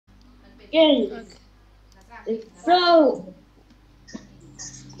game. Okay. It's so.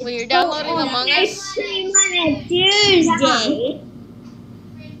 Wait, you're So downloading on. Among I Us? stream on a Tuesday.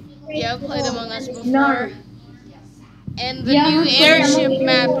 Yeah, I've played Among Us before. No. And the Yeah, new I played airship Among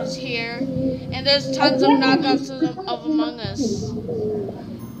map Us. is here. And there's I tons of knockoffs of Among Us. played.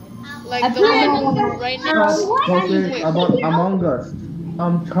 I Like the played one right now. Stop talking Wait, about Among Us.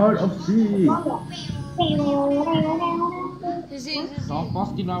 I'm tired of seeing it. Stop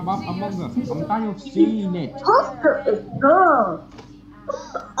posting about Among Us. I'm tired of seeing it. Oh.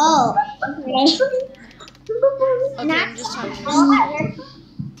 Oh. okay, I'm just talking.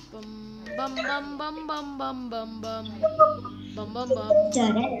 Bum bum bum bum bum bum bum bum bum bum bum.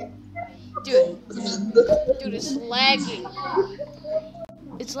 Dude, it's lagging.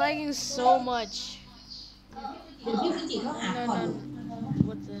 It's lagging so much. No.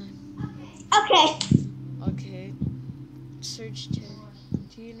 What the? Okay. Okay. Search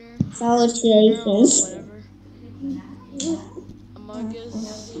tuner. Salutations. Whatever. Among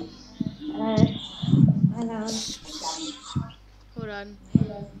Us. Hold on.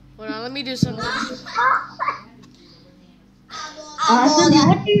 Let me do something. Sanjay,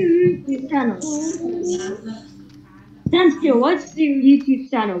 what's your YouTube channel? Sanjay, what's your YouTube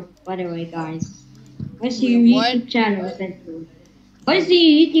channel, by the way, guys? What's your What? YouTube channel, Sanjay? What's your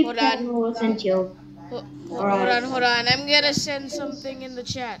YouTube Hold on. channel, Sanjay? Hold on. I'm gonna send something in the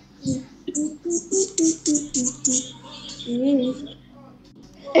chat.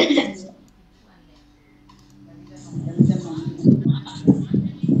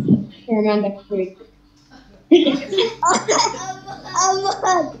 Remember freak.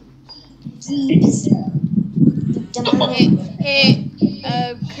 Hey,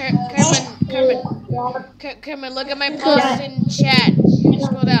 Kermit, look at my post in chat.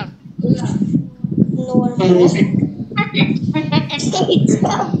 Scroll down. Normal.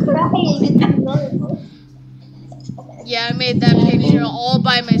 Stop crying. It's normal. Yeah, I made that picture all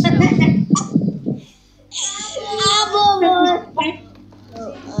by myself.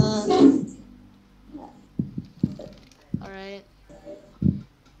 Alright.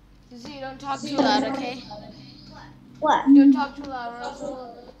 Z, don't talk too loud, okay? What? Don't talk too loud or else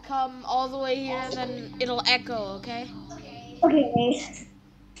it'll come all the way here and then it'll echo, okay? Okay.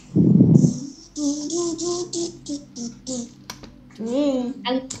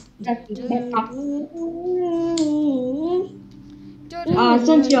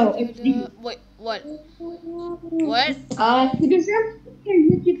 Sancho, it's the. Wait, what? What? Could you share your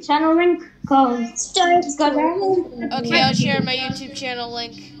YouTube channel link? Cause Okay, I'll share my YouTube channel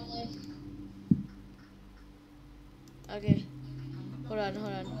link. Okay. Hold on.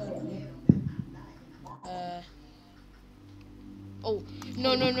 Oh,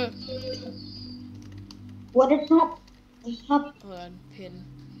 no. What is up? What's up? Hold on, pin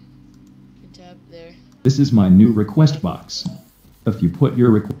tab there. This is my new request box. If you put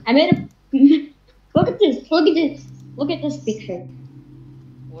your request... I made a. Look at this. Look at this picture.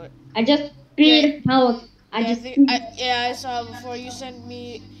 What? I just made how. I saw before you sent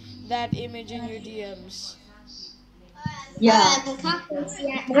me that image in your DMs. Yeah.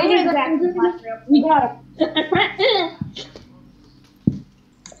 We got it.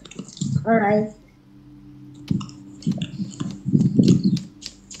 Alright.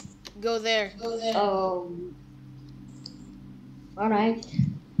 Go there. Alright.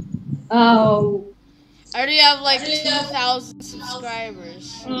 Oh. I already have like 2,000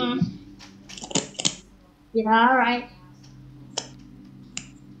 subscribers. Yeah, alright.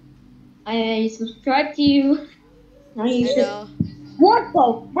 I subscribe to you. Now you should. know. What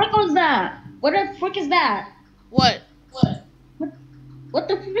the frick was that? What the frick is that? What? What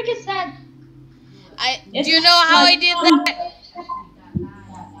the frick is that? Do you know how I did that?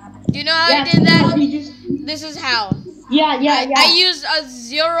 Do you know how I did that? This is how. Yeah. I used a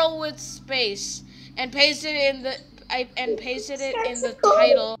 0 with space and pasted it in the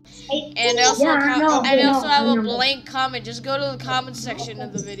title, and I also have a blank comment. Just go to the comment section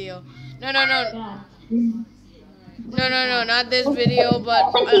of the video. No, not this video,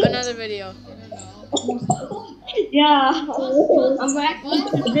 but another video. Yeah, I'm back to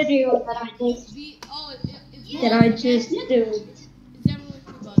the video that I just did.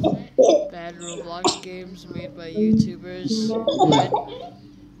 Bad Roblox games made by YouTubers. What?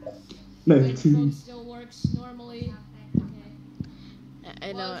 19. Still works normally. Okay.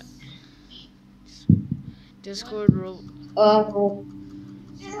 I know. Discord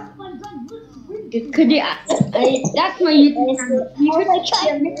Could you? That's my YouTube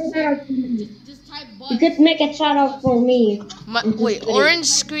channel. You could make a channel for me. Wait, orange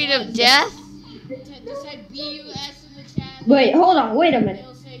screen of death? Just type BUS in the chat. Wait, hold on. Wait a minute.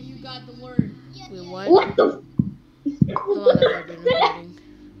 It'll say you got the Wait, what? What the? How long have I been recording?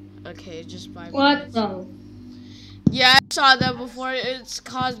 Okay, just 5 What minutes. the? Yeah, I saw that before. It's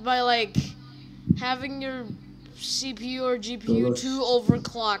caused by like having your CPU or GPU too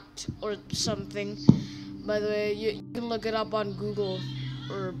overclocked or something. By the way, you can look it up on Google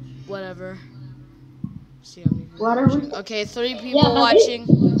or whatever. See how many people Whatever. watching. Okay, 3 Yeah, people watching.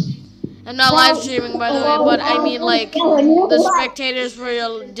 I'm not live streaming, by the way, but I mean like the spectators for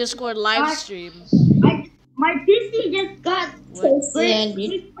your Discord live stream. My PC just got What?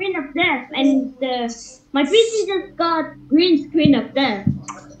 green screen of death, and my PC just got green screen of death.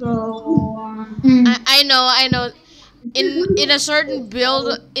 So I know. In a certain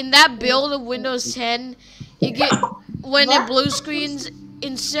build, in that build of Windows 10, you get when it blue screens,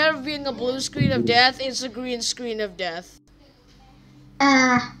 instead of being a blue screen of death, it's a green screen of death.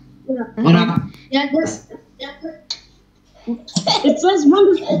 yeah, it says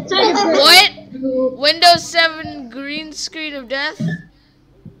Windows 10. What? Windows 7 green screen of death?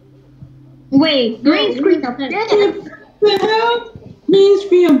 Wait, green screen of death. Green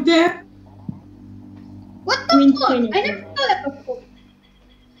screen of death. What the fuck? I never saw that before.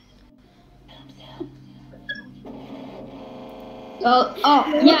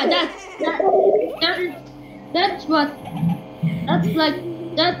 Yeah, that's what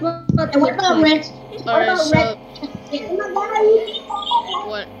Alright, so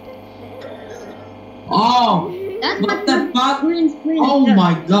what? Oh, That's what the fuck? green screen. Oh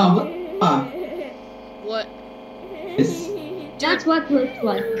my god, what the fuck? What? That's what looks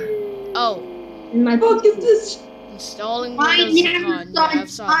like Oh, in my What is this? installing Windows Con. Yeah, I've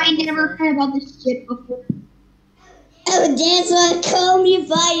saw that before. heard about this shit before. Oh, that's what call me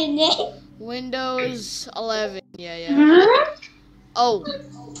by your name. Windows 11. Yeah. Oh,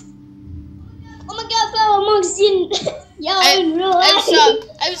 Oh my god, bro, amongst you. Y'all in real life.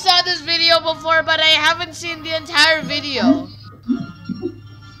 I saw this video before, but I haven't seen the entire video.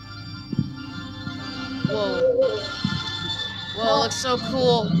 Whoa. Whoa, it looks so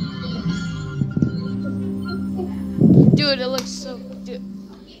cool. Dude, it looks so... Dude,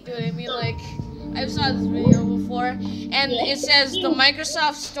 I mean, like... I've saw this video before, and it says the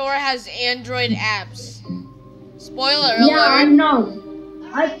Microsoft Store has Android apps. Spoiler alert. Yeah, I know.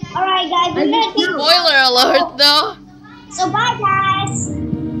 Alright, guys, we're gonna take. Spoiler alert, though. So, bye, guys.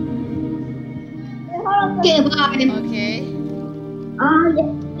 Okay, bye. Okay. Yeah,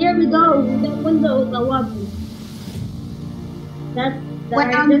 here we go. The Windows 11. I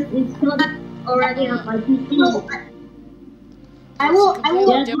just installed it already on my PC. I will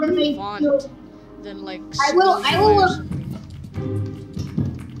Different upgrade font to. than, like, I will.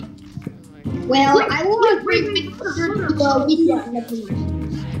 Well, I will upgrade my computer to Windows.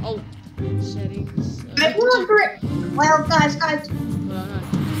 Oh, settings. I will upgrade. Well, guys. Hold on.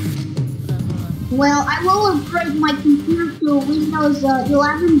 Well, I will upgrade my computer to Windows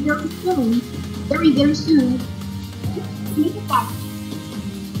 11 very soon. Very soon.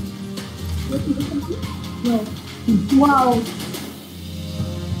 No. Wow.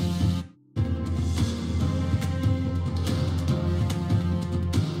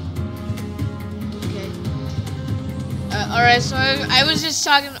 Okay. Alright, so I was just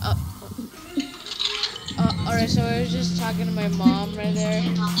talking. Alright, so I was just talking to my mom right there.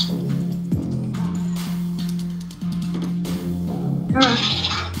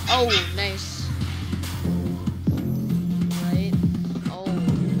 Oh, nice. Right.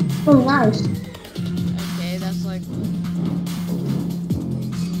 Oh, nice. Okay, that's like.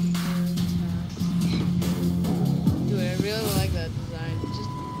 Dude, I really like that design. Just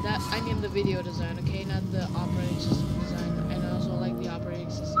that, I mean the video design, okay? Not the operating system design. And I also like the operating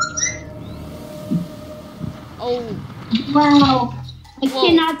system design. Oh. Wow. I Whoa,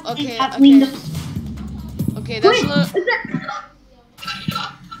 cannot okay, play that okay. Windows. Okay, that's Wait,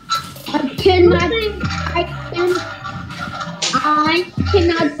 I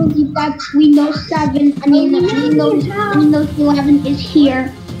cannot believe that Windows 7, Windows 11 is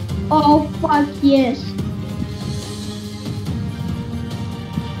here. Oh, fuck yes.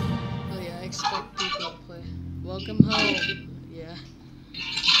 Oh yeah, I expect people to play. Welcome home. Yeah.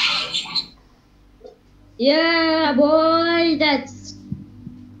 Yeah, boy, that's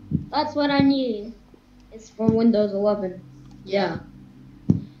what I need. It's for Windows 11. Yeah.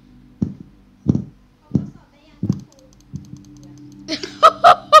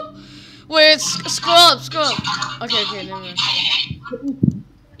 Wait, scroll up. Okay, never mind.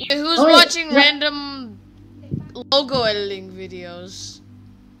 Wait, who's Oh, wait, watching what? random logo editing videos?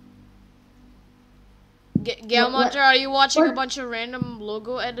 Galmonter, are you watching a bunch of random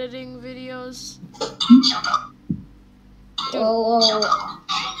logo editing videos? Oh,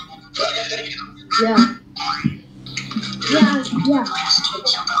 Yeah. Yeah.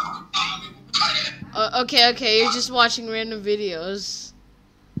 Okay, you're just watching random videos.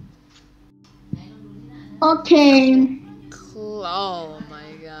 Okay. Cool. Oh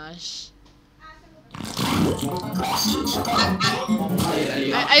my gosh.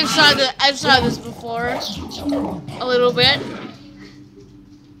 I've saw this before. A little bit.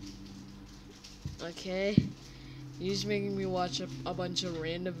 Okay. You're just making me watch a bunch of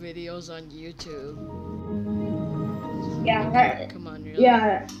random videos on YouTube. Yeah. Come on, really?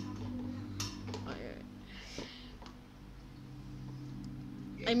 Yeah.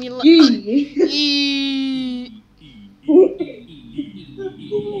 I mean, like,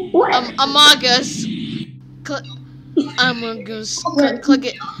 Among Us. Among Us. Click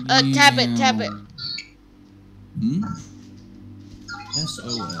it. Tap it.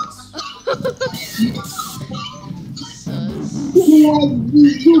 SOS.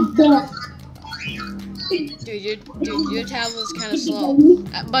 Dude, your tablet's kind of slow.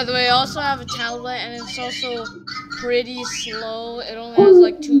 By the way, I also have a tablet, and it's also pretty slow. It only has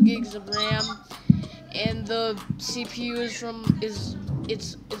like 2 gigs of RAM, and the CPU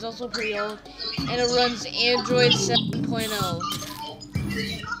is also pretty old, and it runs Android 7.0.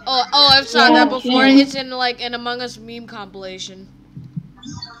 Oh, I've saw that before. It's in like an Among Us meme compilation.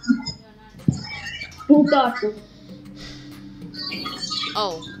 Who got this?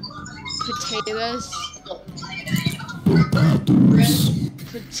 Oh, potatoes.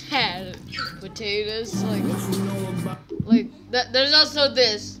 Potatoes. Like that. There's also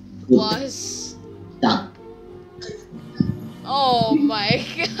this plus. Oh my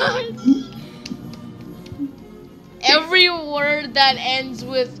god. Every word that ends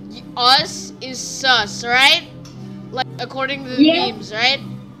with us is sus, right? Like according to the memes, right?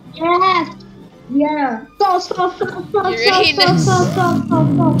 Yes. Yeah.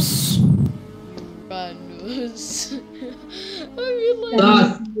 News. I mean, like,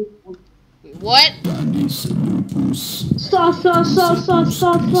 what?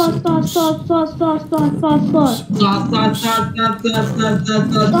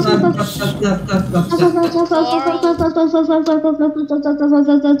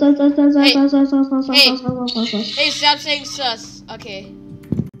 Hey, stop saying sus. Okay.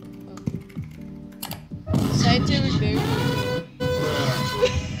 Scientific name.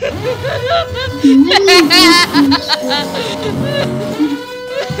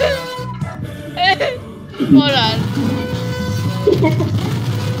 Hold on.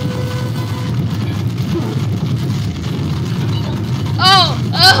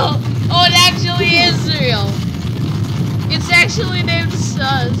 Oh, it actually is real. It's actually named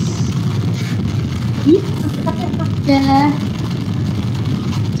Sus. Yeah.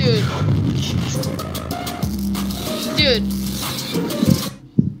 Dude.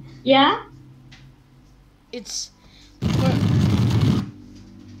 Yeah? It's...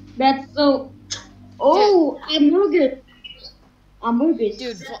 That's so... Oh, Amogus.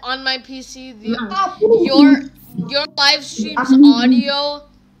 Dude, on my PC, your live stream's audio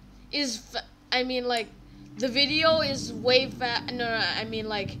is... I mean, like, the video is way fast... No, I mean,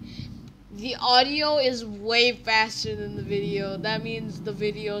 like... The audio is way faster than the video. That means the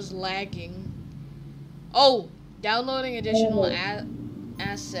video's lagging. Oh, downloading additional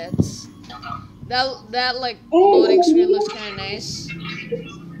assets. That like loading screen looks kind of nice.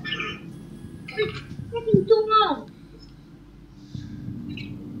 It's taking too long.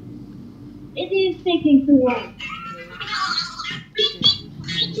 It is taking too long.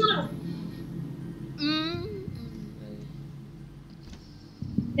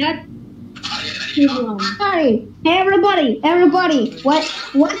 That's too long. Sorry. Hey, everybody.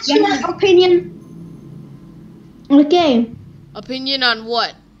 What's your opinion? Okay. Opinion on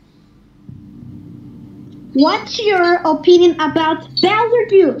what? What's your opinion about Bowser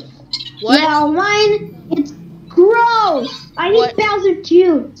juice? What? Well, mine, it's gross. I need Bowser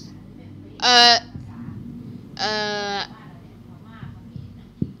juice. I'm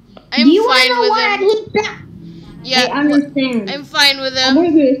Do you fine know with why him. I hate Yeah, I understand. I'm fine with him.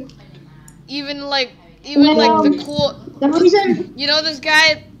 Amogus. Even like the cool. The reason. You know this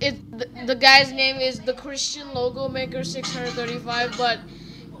guy? The guy's name is the Christian Logo Maker 635, but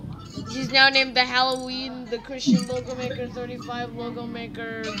he's now named the Halloween, the Christian Logo Maker 35 Logo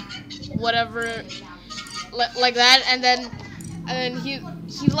Maker, whatever, like that. And then he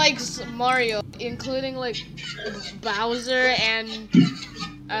likes Mario, including like Bowser and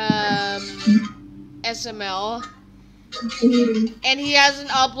SML. And he hasn't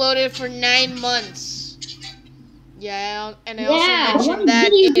uploaded for 9 months. Yeah, and I also mentioned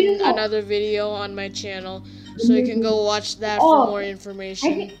that in another video on my channel. so you can go watch that for more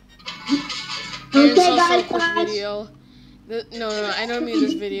information. Okay, And it's also a guys, quick video. No, I don't mean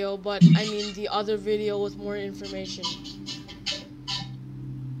this video, but I mean the other video with more information.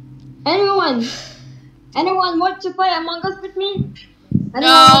 Anyone want to play Among Us with me?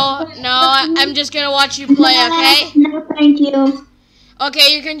 No, I'm just gonna watch you play, okay? No, thank you.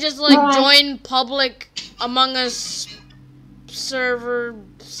 Okay, you can just like Alright. join public Among Us server,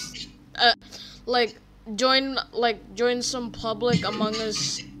 like join some public Among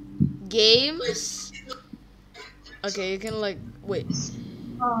Us games. Okay, you can like wait.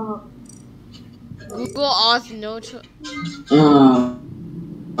 Google Auth no to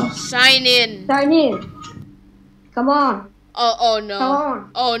sign in. Sign in. Come on. Oh no. Come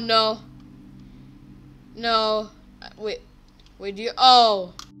on. Oh no. No. Wait. Do you?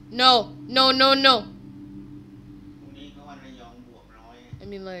 Oh. No. I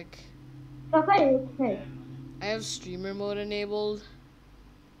mean like. Okay. I have streamer mode enabled.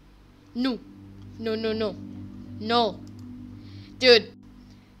 No. Dude.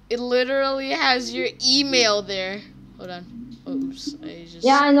 It literally has your email there. Hold on. Oops.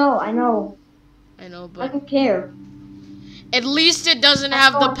 Yeah, I know. I know, I but don't care. at least it doesn't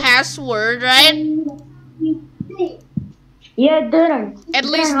have the password, right? Yeah, it didn't. At It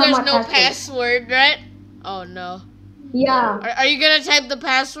least didn't have there's my no password, right? Oh no. Yeah. Are you gonna type the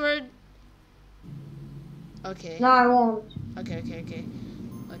password? Okay. No, I won't. Okay.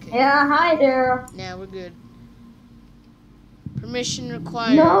 Yeah, hi there. Now we're good. Permission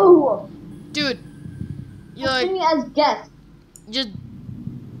required. No. Dude. You like Continue as guest. just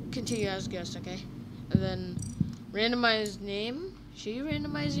continue as guest, okay? And then randomize name. Should you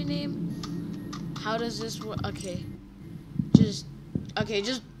randomize your name? How does this work? Okay. Just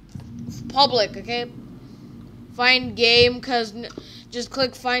public, okay? Find game just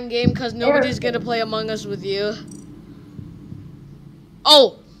click find game cuz nobody's going to play Among Us with you.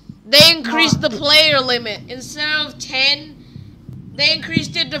 Oh, they increased the player limit. Instead of 10, they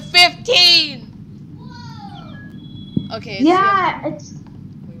increased it to 15. Okay. Yeah, it's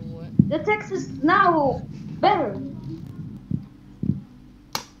Wait, what? the text is now better.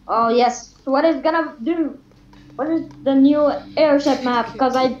 Oh yes. So what is gonna do? What is the new airship map?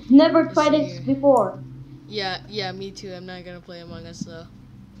 Because I never tried it before. Yeah, me too. I'm not gonna play Among Us though.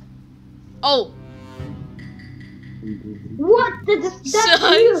 Oh. What? That's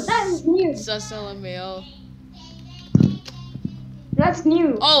new. That is new. LMAO. That's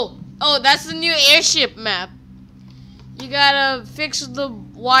new. Oh, that's the new airship map. You gotta fix the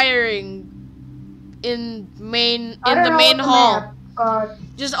wiring in the main hall.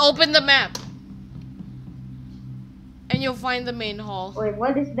 Just open the map, and you'll find the main hall. Wait,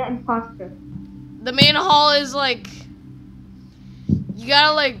 what is the imposter? The main hall is like you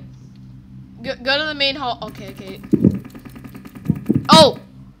gotta like go to the main hall. Okay. Oh,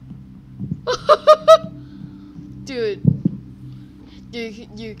 dude.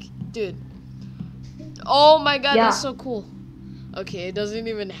 Oh my god, that's so cool. Okay, it doesn't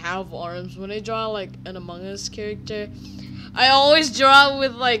even have arms. When I draw like an Among Us character, I always draw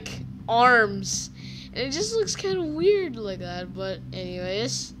with like arms. And it just looks kind of weird like that. But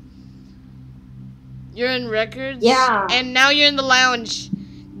anyways, you're in records. Yeah. And now you're in the lounge.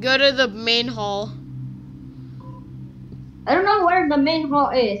 Go to the main hall. I don't know where the main hall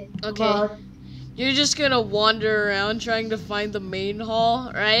is. Okay. But You're just gonna wander around trying to find the main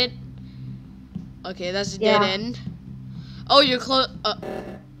hall, right? Okay, that's a dead end. Oh, you're close.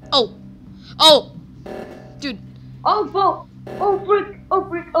 Oh, dude. Oh, fuck. Oh, frick.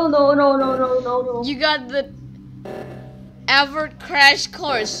 Oh, no. You got the Avert crash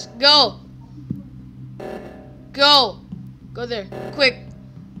course. Go there, quick.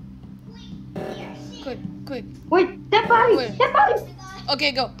 Wait, that body. Wait. That body.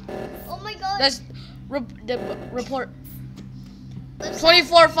 Okay, go. Oh my god. That's report.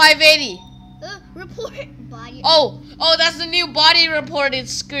 24,580. Report body. Oh, that's the new body reported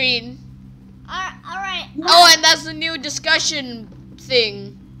screen. Alright. Oh, and that's the new discussion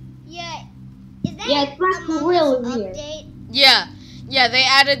thing. Yeah. Is that Yeah, it's not Among really Us weird. update? Yeah, they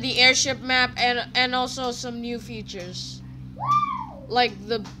added the airship map and also some new features. Like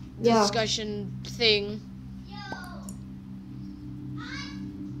the discussion thing.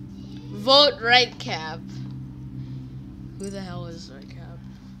 Vote right cap. Who the hell is right cap?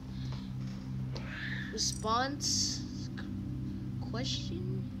 Response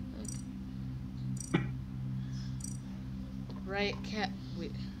question? Okay. Right cap.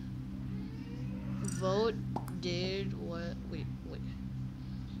 Wait. Vote did what? Wait.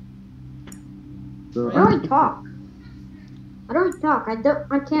 I don't talk.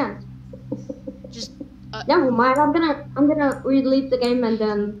 I can't. Just Never mind. I'm gonna delete the game and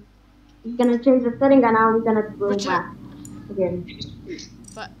then I'm gonna change the setting and I'm gonna go Return. back again.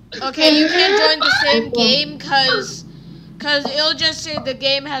 But okay, you can't join the same game cause it'll just say the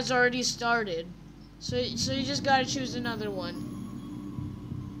game has already started. So you just gotta choose another one.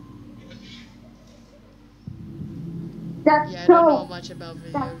 That's Yeah, I so. don't know much about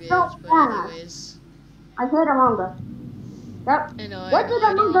video That's games, so but bad. anyways. I hate Among Us. That. I know. What did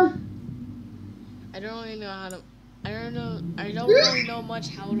Among Us? I don't really know how to. I don't really know much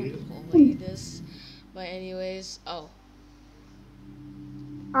how to play this. But anyways, oh.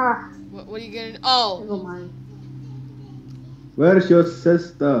 What are you getting? Oh. Never mind. Where's your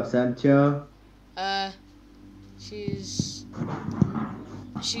sister, Santia?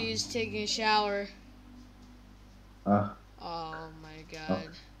 She's taking a shower. Ah. Oh my god.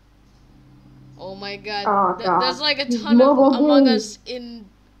 Oh my god. Oh, God. There's like a ton of Mobile Among games. Us in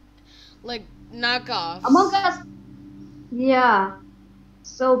like knockoffs. Among Us. Yeah.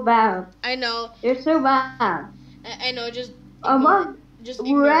 So bad. I know. They're so bad. I know. Just Among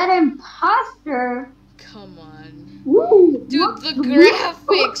ignore Red it. Imposter. Come on. Woo. Dude, the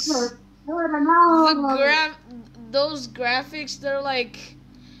graphics. The Those graphics, they're like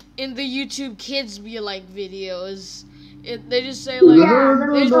in the YouTube Kids Be Like videos. They just say like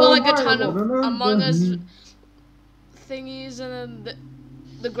they just put like a ton of Among Us thingies, and then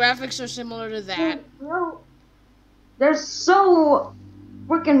the graphics are similar to that. They're so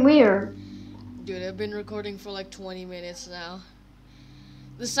freaking weird. Dude, I've been recording for like 20 minutes now.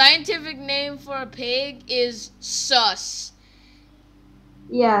 The scientific name for a pig is sus.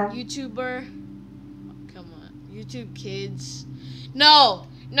 Yeah. YouTuber. Come on. YouTube Kids. No.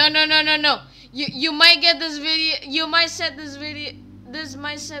 You might get this video. You might set this video. This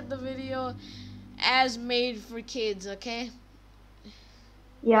might set the video as made for kids. Okay.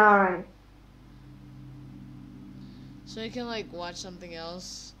 Yeah. Alright. So you can like watch something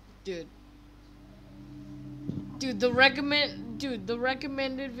else, dude. The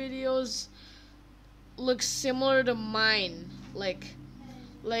recommended videos look similar to mine. Like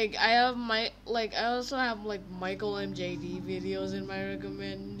I also have like Michael MJD videos in my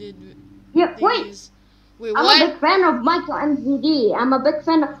recommended. Yeah. Thingies. Wait, I'm what? a big fan of Michael MGD. I'm a big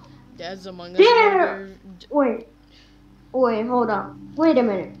fan of. Dad's Among Us. There. Wait, hold on. Wait a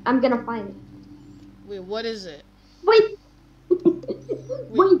minute. I'm gonna find it. Wait, what is it? Wait.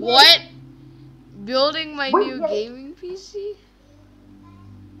 Wait, what? Building my Wait, new wait. gaming PC?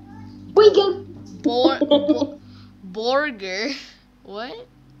 We can. Borger. What?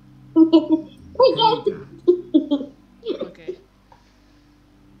 We can. Okay.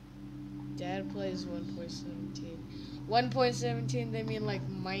 Dad plays 1.17. 1.17, they mean like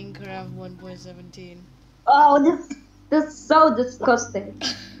Minecraft 1.17. Oh, this is so disgusting.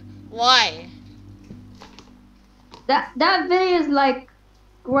 Why? That video is like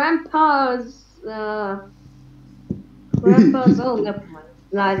grandpa's oh,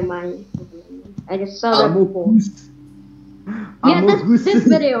 never mind. I just saw that before. Yeah, this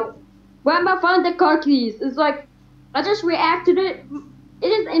video. Grandma found the car keys. It's like I just reacted it. It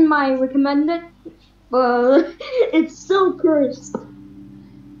is in my recommended, but it's so cursed.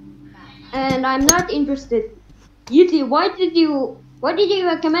 And I'm not interested. Yuti, why did you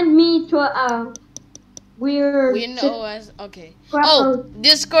recommend me to a weird WinOS. Okay. crap Oh,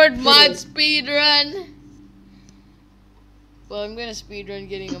 Discord mod video? speedrun. Well, I'm gonna speedrun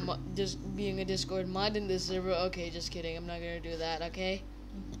getting just being a Discord mod in this server. Okay, just kidding. I'm not gonna do that. Okay.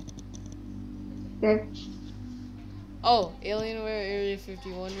 Okay. Oh, Alienware Area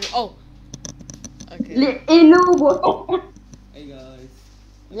 51. Oh. Okay. Lenovo. Hey guys.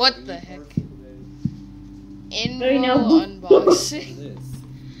 What the heck? Info Lenovo. unboxing. This.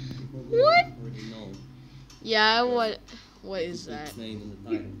 What? Already know Yeah. What is that? its name in the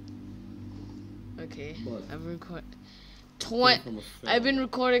title. Okay. But I've recorded. from Australia. I've been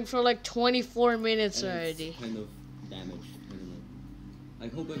recording for like 24 minutes And already. it's kind of damaged. I don't know. I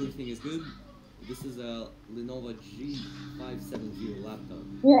hope everything is good. This is a Lenovo G570 laptop.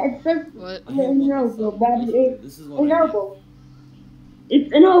 Yeah, it says What? I have one Lenovo, myself. but it's This is what I have. Lenovo.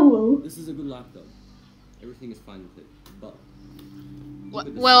 It's Lenovo. This is a good laptop. Everything is fine with it. But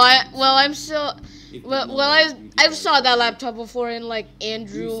I'm still. I've saw that laptop before in like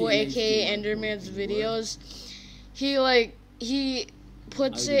Andrew, aka Enderman's videos. He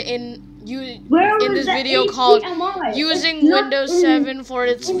puts it in in this video called using Windows 7 for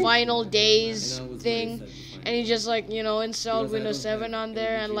its final days thing, and he just like installed Windows 7 on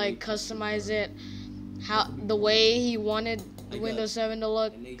there and like customize it the way he wanted Windows 7 to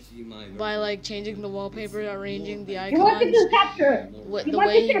look an HDMI by version. like changing the wallpaper, arranging the You wanted icons to capture it. the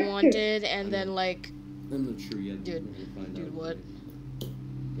way he wanted, and then like I'm not sure yet. Dude, We'll find dude, out. what?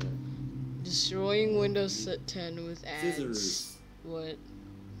 Yeah. Destroying Windows 10 with ads. Scissors. What?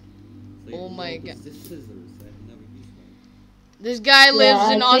 Like, Oh my no, god. This scissors. I've never used one. This guy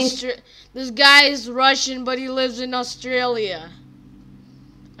lives in I think- Australia. This guy is Russian, but he lives in Australia.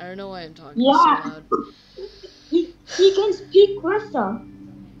 I don't know why I'm talking so Yeah. loud. He can speak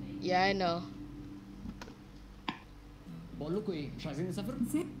Russian. Yeah, I know. بقول لكم ايه مش عايزين نسافر؟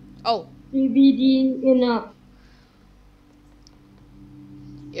 Oh, DVD in a.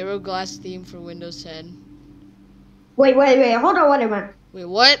 Aero Glass theme for Windows 10. Wait. Hold on, wait a minute. Wait,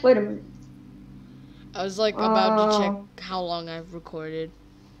 what? Wait a minute. I was like about to check how long I've recorded.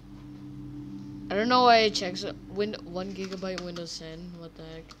 I don't know why it checks 1 gigabyte Windows 10. What the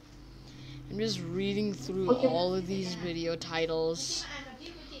heck? I'm just reading through all of these video titles.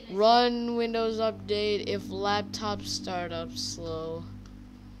 Run Windows Update if laptop startup slow.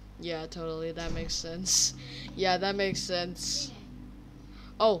 Yeah, totally. That makes sense. Yeah, that makes sense.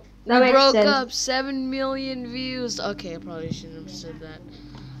 Oh, That we makes broke sense. up 7 million views. Okay, I probably shouldn't have said that.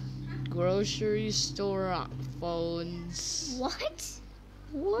 Grocery store phones. What?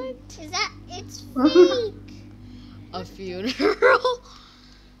 What? Is that? It's fake. A funeral?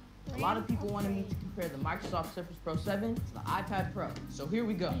 A lot of people wanted me to compare the Microsoft Surface Pro 7 to the iPad Pro. So here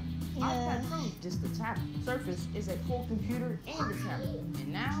we go. iPad Pro is just a tablet. Surface is a full computer and a tablet. And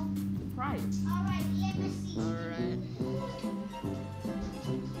now, the price. Alright, let me see. Alright.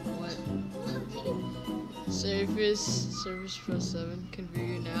 What? Surface Pro 7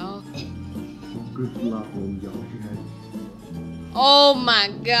 configure now. Good luck, old Yoshi. Oh my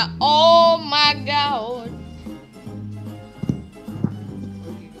god. Oh my god.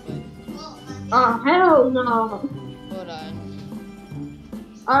 Hell no. Hold on.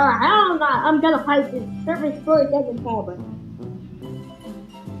 Hell no. I'm gonna fight this Surface Pro 7 tablet.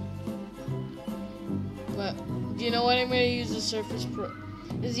 But do you know what I'm gonna use the Surface Pro?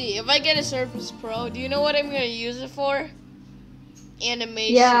 If I get a Surface Pro, do you know what I'm gonna use it for?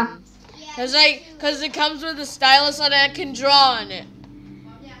 Animation. Yeah. Cause it comes with a stylus and I can draw on it.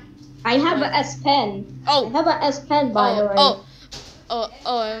 I have an S Pen. Oh. I have an S Pen, by the way.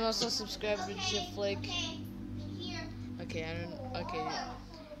 I'm also subscribed to Chip Flake. Okay,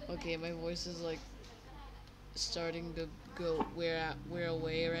 Okay, my voice is like starting to go wear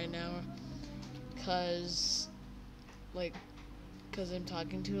away right now. Cause I'm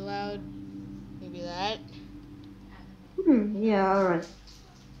talking too loud. Maybe that. Yeah, alright.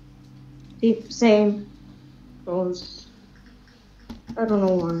 Same. Those. I don't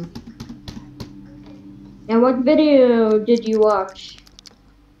know why. And what video did you watch?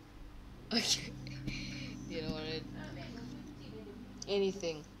 Okay. You know what?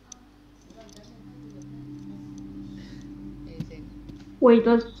 Anything. Wait,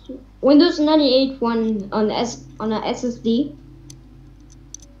 does Windows 98 one on a SSD?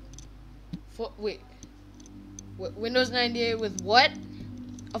 Windows 98 with what?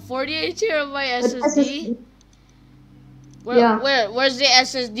 A 48 terabyte SSD? Where's the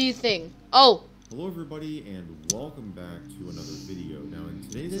SSD thing? Oh. Hello everybody and welcome back to another video. Now in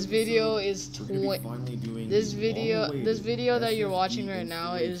today's this video is this video that you're watching right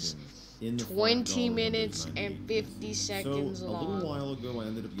now is 20 minutes and 50 seconds long. A little while ago I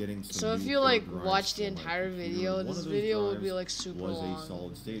ended up getting some so if you like watch the entire video, this video will be like super long. A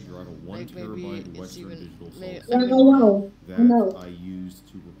solid state drive, a 1 like maybe terabyte it's Western even Digital that I used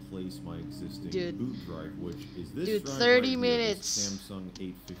to replace my existing boot drive, which is this drive 30 right here, minutes. Samsung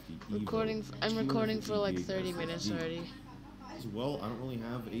 850 Evo. I'm recording for like 30 minutes already. Well, I don't really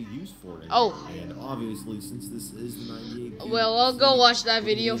have a use for it anymore. Oh. And obviously, since this is the 98 gig, well, I'll go watch that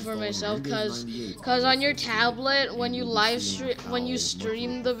video for myself, cause on your tablet, when you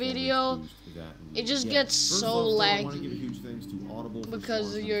stream the video, it just gets so laggy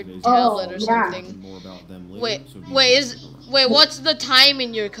because of your tablet or something. Wait, what's the time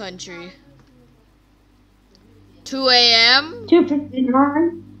in your country? 2 a.m.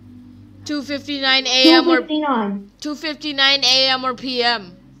 2:59. 2:59 a.m. or 2:59 a.m. or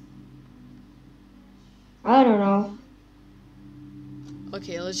p.m. I don't know.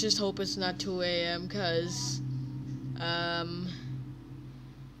 Okay, let's just hope it's not 2 a.m. cause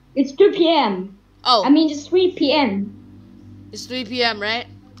it's 2 p.m. Oh. I mean it's 3 p.m. It's 3 p.m. right?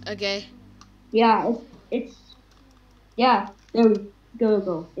 Okay. Yeah, it's yeah. There we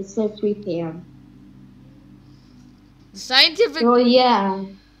go. It says 3 p.m. The scientific. Oh yeah.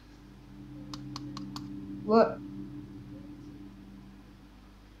 What?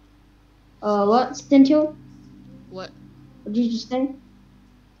 What, Stentio? What? What did you say?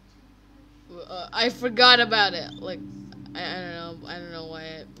 I forgot about it. Like, I don't know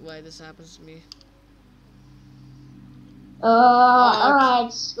why this happens to me.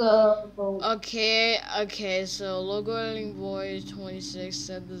 Alright, so. Okay, so Logo Editing Boy 26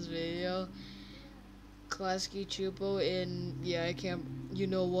 sent this video. Klasky Chupo in, yeah, I can't, you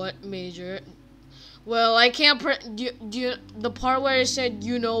know what, major. Well, I can't, the part where it said,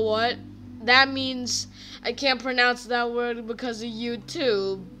 you know what, that means I can't pronounce that word because of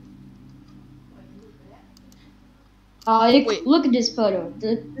YouTube. Wait. Look at this photo.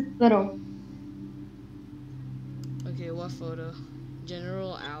 This photo. Okay, what photo?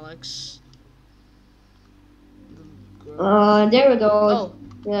 General Alex. There we go. Oh.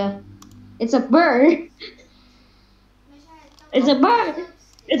 Yeah. It's a bird. It's a bird.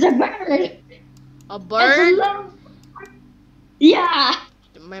 It's a bird. A bird? Yeah.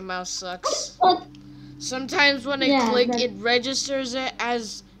 My mouse sucks. Sometimes when I click, it registers it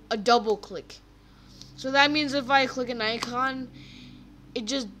as a double click. So that means if I click an icon, it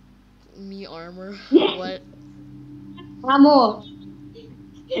just... Me armor. What? Vamos.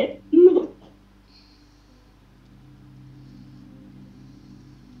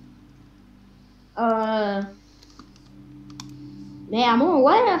 Amor,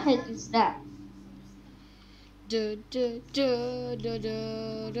 what the heck is that?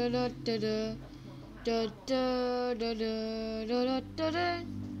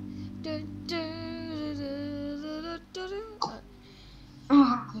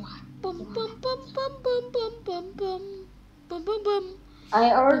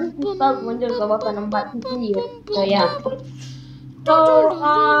 I already installed Windows 11 on my computer, so yeah. So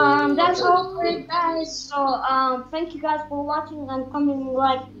that's all for it, guys. So thank you guys for watching and comment,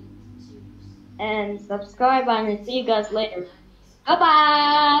 like, and subscribe, and see you guys later. Bye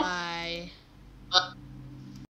bye.